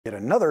Yet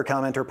another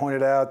commenter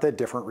pointed out that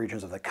different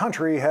regions of the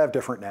country have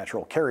different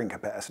natural carrying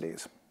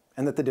capacities,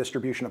 and that the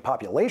distribution of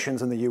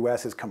populations in the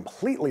US is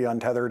completely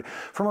untethered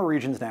from a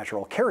region's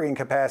natural carrying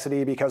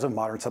capacity because of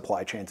modern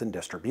supply chains and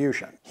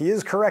distribution. He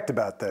is correct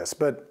about this,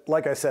 but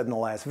like I said in the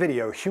last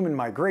video, human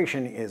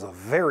migration is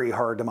very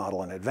hard to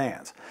model in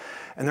advance.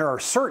 And there are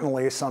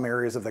certainly some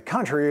areas of the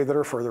country that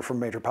are further from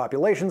major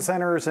population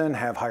centers and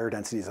have higher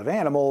densities of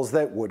animals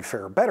that would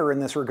fare better in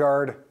this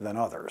regard than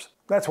others.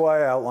 That's why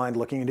I outlined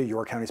looking into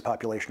your county's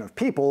population of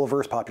people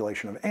versus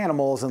population of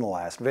animals in the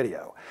last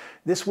video.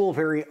 This will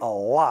vary a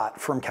lot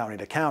from county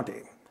to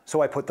county.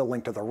 So I put the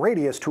link to the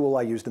radius tool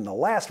I used in the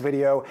last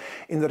video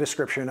in the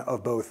description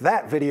of both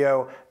that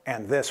video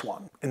and this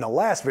one. In the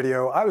last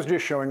video, I was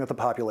just showing that the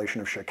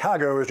population of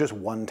Chicago is just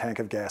one tank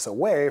of gas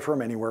away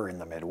from anywhere in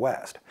the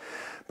Midwest.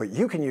 But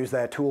you can use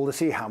that tool to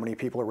see how many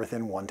people are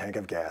within one tank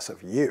of gas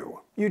of you.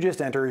 You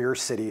just enter your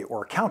city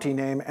or county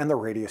name and the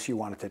radius you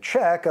want it to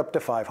check up to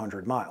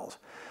 500 miles.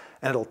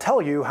 And it'll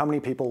tell you how many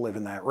people live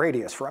in that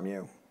radius from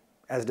you.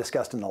 As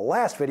discussed in the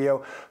last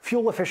video,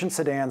 fuel-efficient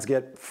sedans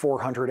get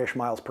 400-ish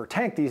miles per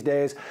tank these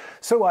days,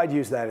 so I'd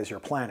use that as your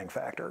planning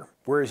factor.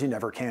 Whereas you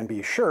never can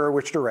be sure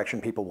which direction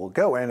people will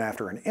go in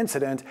after an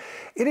incident,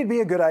 it'd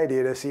be a good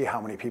idea to see how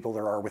many people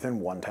there are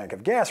within one tank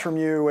of gas from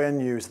you and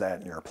use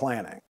that in your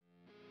planning.